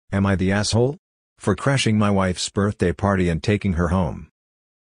Am I the asshole? For crashing my wife's birthday party and taking her home.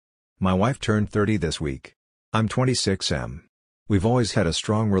 My wife turned 30 this week. I'm 26. We've always had a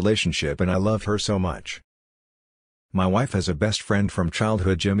strong relationship and I love her so much. My wife has a best friend from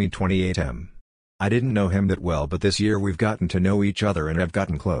childhood, Jimmy, 28. I didn't know him that well, but this year we've gotten to know each other and have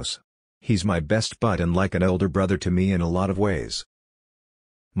gotten close. He's my best bud and like an older brother to me in a lot of ways.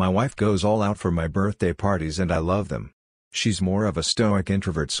 My wife goes all out for my birthday parties and I love them. She's more of a stoic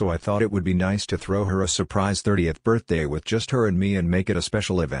introvert, so I thought it would be nice to throw her a surprise 30th birthday with just her and me and make it a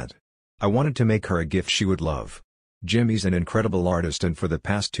special event. I wanted to make her a gift she would love. Jimmy's an incredible artist and for the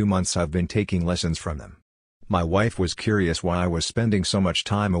past 2 months I've been taking lessons from him. My wife was curious why I was spending so much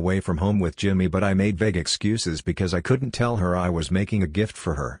time away from home with Jimmy, but I made vague excuses because I couldn't tell her I was making a gift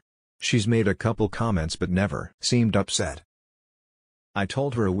for her. She's made a couple comments but never seemed upset. I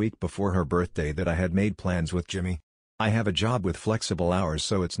told her a week before her birthday that I had made plans with Jimmy. I have a job with flexible hours,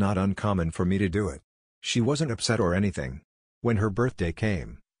 so it's not uncommon for me to do it. She wasn't upset or anything. When her birthday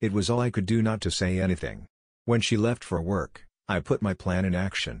came, it was all I could do not to say anything. When she left for work, I put my plan in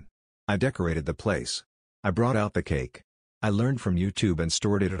action. I decorated the place. I brought out the cake. I learned from YouTube and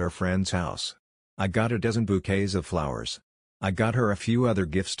stored it at our friend's house. I got a dozen bouquets of flowers. I got her a few other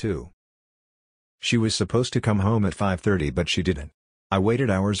gifts too. She was supposed to come home at 5:30 but she didn't. I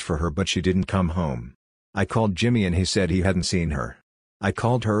waited hours for her but she didn't come home. I called Jimmy and he said he hadn't seen her. I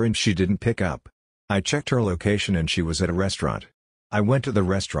called her and she didn't pick up. I checked her location and she was at a restaurant. I went to the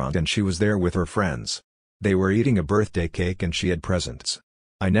restaurant and she was there with her friends. They were eating a birthday cake and she had presents.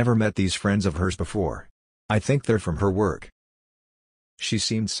 I never met these friends of hers before. I think they're from her work. She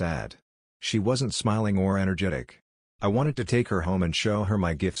seemed sad. She wasn't smiling or energetic. I wanted to take her home and show her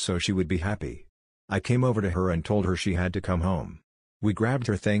my gift so she would be happy. I came over to her and told her she had to come home. We grabbed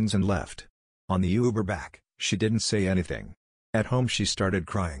her things and left. On the Uber back, she didn't say anything. At home she started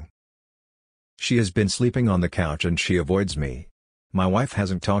crying. She has been sleeping on the couch and she avoids me. My wife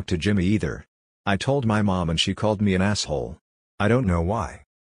hasn't talked to Jimmy either. I told my mom and she called me an asshole. I don't know why.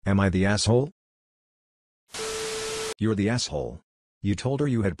 Am I the asshole? You're the asshole. You told her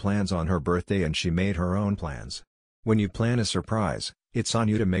you had plans on her birthday and she made her own plans. When you plan a surprise, it's on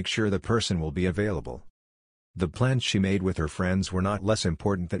you to make sure the person will be available. The plans she made with her friends were not less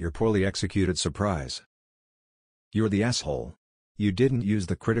important than your poorly executed surprise. You're the asshole. You didn't use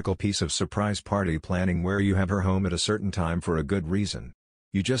the critical piece of surprise party planning where you have her home at a certain time for a good reason.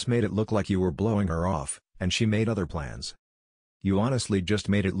 You just made it look like you were blowing her off, and she made other plans. You honestly just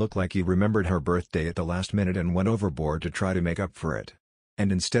made it look like you remembered her birthday at the last minute and went overboard to try to make up for it.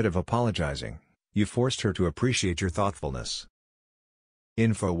 And instead of apologizing, you forced her to appreciate your thoughtfulness.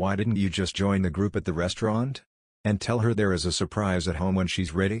 Why didn't you just join the group at the restaurant? And tell her there is a surprise at home when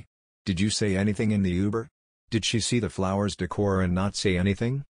she's ready? Did you say anything in the Uber? Did she see the flowers decor and not say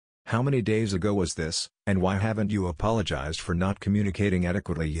anything? How many days ago was this, and why haven't you apologized for not communicating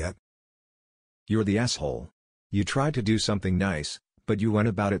adequately yet? You're the asshole. You tried to do something nice, but you went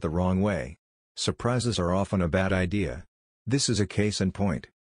about it the wrong way. Surprises are often a bad idea. This is a case in point.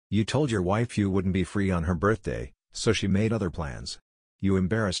 You told your wife you wouldn't be free on her birthday, so she made other plans. You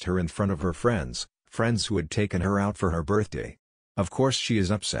embarrassed her in front of her friends who had taken her out for her birthday. Of course she is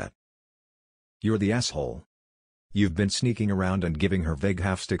upset. You're the asshole. You've been sneaking around and giving her vague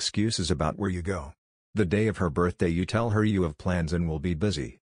half-assed excuses about where you go. The day of her birthday you tell her you have plans and will be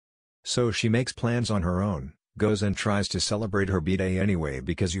busy. So she makes plans on her own, goes and tries to celebrate her b-day anyway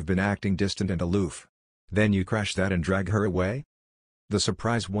because you've been acting distant and aloof. Then you crash that and drag her away? The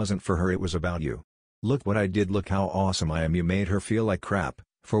surprise wasn't for her, it was about you. Look what I did, look how awesome I am. You made her feel like crap,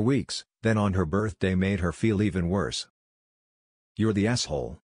 for weeks, then on her birthday made her feel even worse. You're the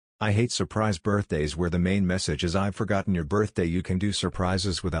asshole. I hate surprise birthdays where the main message is I've forgotten your birthday. You can do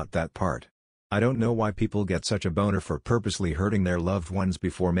surprises without that part. I don't know why people get such a boner for purposely hurting their loved ones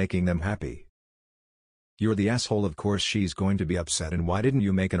before making them happy. You're the asshole. Of course she's going to be upset, and why didn't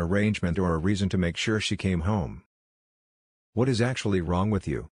you make an arrangement or a reason to make sure she came home? What is actually wrong with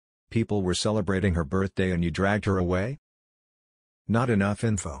you? People were celebrating her birthday and you dragged her away? Not enough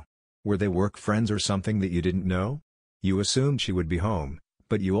info. Were they work friends or something that you didn't know? You assumed she would be home,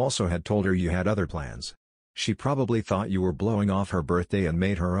 but you also had told her you had other plans. She probably thought you were blowing off her birthday and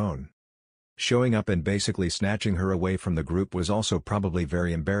made her own. Showing up and basically snatching her away from the group was also probably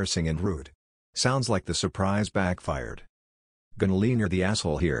very embarrassing and rude. Sounds like the surprise backfired. Gonna lean you're the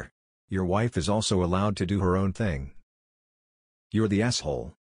asshole here. Your wife is also allowed to do her own thing. You're the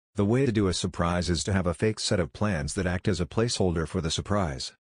asshole. The way to do a surprise is to have a fake set of plans that act as a placeholder for the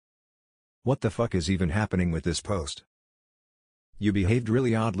surprise. What the fuck is even happening with this post? You behaved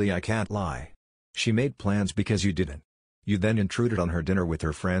really oddly, I can't lie. She made plans because you didn't. You then intruded on her dinner with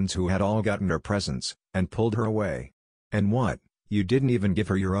her friends who had all gotten her presents, and pulled her away. And what? You didn't even give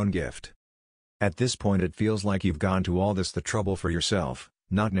her your own gift. At this point it feels like you've gone to all this the trouble for yourself,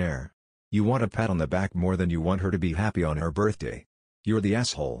 not nair. You want a pat on the back more than you want her to be happy on her birthday. You're the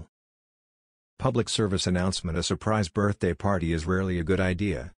asshole. Public service announcement: a surprise birthday party is rarely a good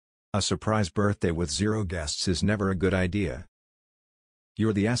idea. A surprise birthday with 0 guests is never a good idea.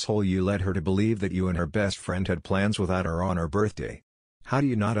 You're the asshole. You led her to believe that you and her best friend had plans without her on her birthday. How do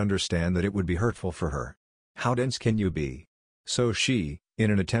you not understand that it would be hurtful for her? How dense can you be? So she, in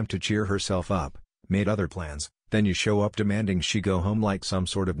an attempt to cheer herself up, made other plans, then you show up demanding she go home like some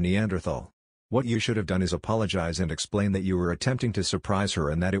sort of Neanderthal. What you should have done is apologize and explain that you were attempting to surprise her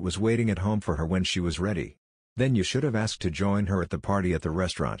and that it was waiting at home for her when she was ready. Then you should have asked to join her at the party at the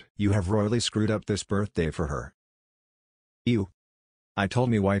restaurant. You have royally screwed up this birthday for her. Ew. I told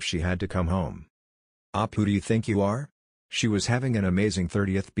me wife she had to come home. Who do you think you are? She was having an amazing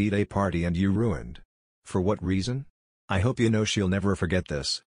 30th birthday party and you ruined. For what reason? I hope you know she'll never forget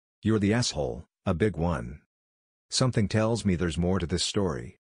this. You're the asshole, a big one. Something tells me there's more to this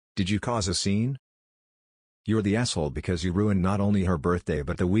story. Did you cause a scene? You're the asshole because you ruined not only her birthday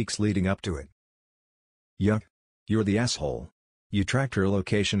but the weeks leading up to it. Yuck. You're the asshole. You tracked her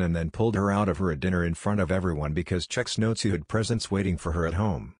location and then pulled her out of her dinner in front of everyone because checks notes you had presents waiting for her at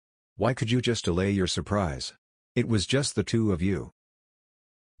home. Why could you just delay your surprise? It was just the two of you.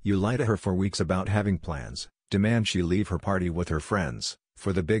 You lied to her for weeks about having plans, demand she leave her party with her friends,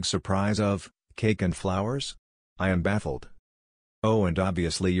 for the big surprise of cake and flowers? I am baffled. Oh, and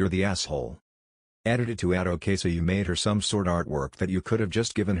obviously you're the asshole. Edited to add okay, so you made her some sort artwork that you could have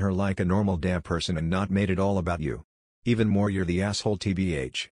just given her like a normal damn person and not made it all about you. Even more, you're the asshole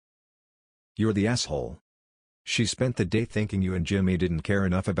tbh. You're the asshole. She spent the day thinking you and Jimmy didn't care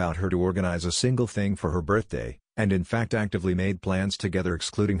enough about her to organize a single thing for her birthday, and in fact actively made plans together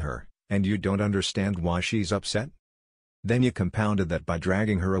excluding her, and you don't understand why she's upset? Then you compounded that by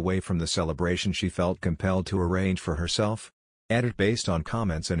dragging her away from the celebration she felt compelled to arrange for herself. Edit based on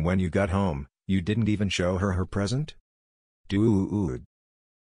comments, and when you got home, you didn't even show her her present? Dude.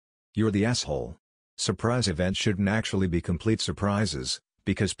 You're the asshole. Surprise events shouldn't actually be complete surprises,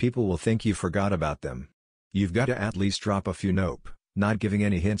 because people will think you forgot about them. You've got to at least drop a few nope, not giving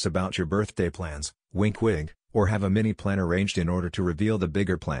any hints about your birthday plans, wink wink, or have a mini plan arranged in order to reveal the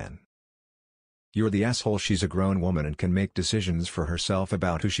bigger plan. You're the asshole. She's a grown woman and can make decisions for herself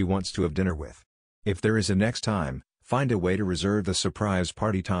about who she wants to have dinner with. If there is a next time, find a way to reserve the surprise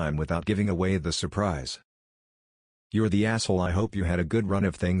party time without giving away the surprise. You're the asshole. I hope you had a good run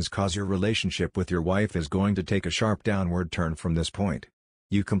of things, cause your relationship with your wife is going to take a sharp downward turn from this point.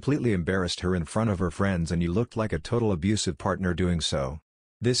 You completely embarrassed her in front of her friends and you looked like a total abusive partner doing so.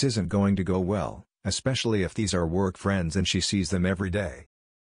 This isn't going to go well, especially if these are work friends and she sees them every day.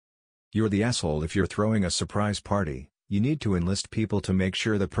 You're the asshole. If you're throwing a surprise party, you need to enlist people to make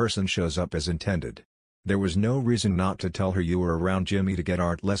sure the person shows up as intended. There was no reason not to tell her you were around Jimmy to get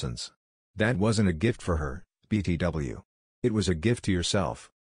art lessons. That wasn't a gift for her, BTW. It was a gift to yourself.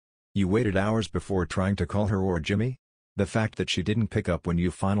 You waited hours before trying to call her or Jimmy? The fact that she didn't pick up when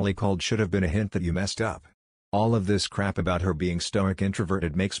you finally called should have been a hint that you messed up. All of this crap about her being stoic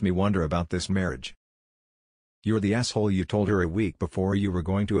introverted makes me wonder about this marriage. You're the asshole. You told her a week before you were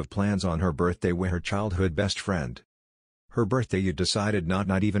going to have plans on her birthday with her childhood best friend. Her birthday, you decided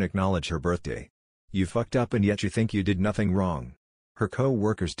not even acknowledge her birthday. You fucked up and yet you think you did nothing wrong. Her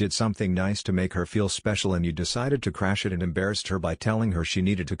co-workers did something nice to make her feel special and you decided to crash it and embarrassed her by telling her she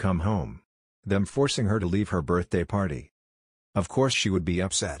needed to come home. Them forcing her to leave her birthday party. Of course she would be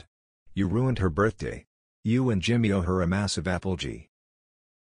upset. You ruined her birthday. You and Jimmy owe her a massive apology.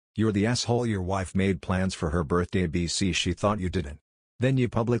 You're the asshole. Your wife made plans for her birthday BC she thought you didn't. Then you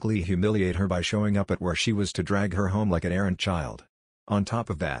publicly humiliate her by showing up at where she was to drag her home like an errant child. On top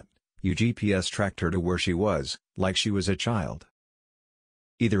of that, you GPS tracked her to where she was, like she was a child.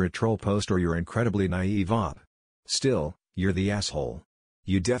 Either a troll post or you're incredibly naive op. Still, you're the asshole.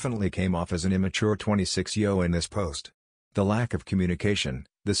 You definitely came off as an immature 26-yo in this post. The lack of communication,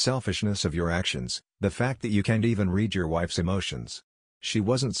 the selfishness of your actions, the fact that you can't even read your wife's emotions. She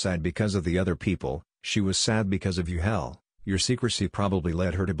wasn't sad because of the other people, she was sad because of you. Hell, your secrecy probably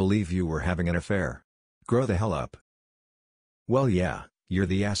led her to believe you were having an affair. Grow the hell up. Well yeah, you're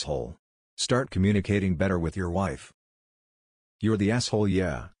the asshole. Start communicating better with your wife. You're the asshole.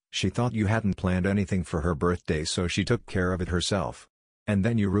 Yeah, she thought you hadn't planned anything for her birthday so she took care of it herself. And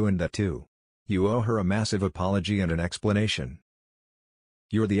then you ruined that too. You owe her a massive apology and an explanation.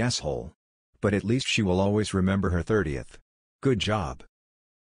 You're the asshole. But at least she will always remember her 30th. Good job.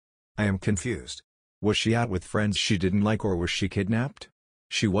 I am confused. Was she out with friends she didn't like, or was she kidnapped?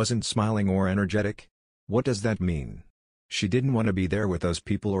 She wasn't smiling or energetic? What does that mean? She didn't want to be there with those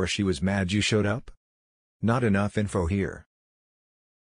people, or she was mad you showed up? Not enough info here.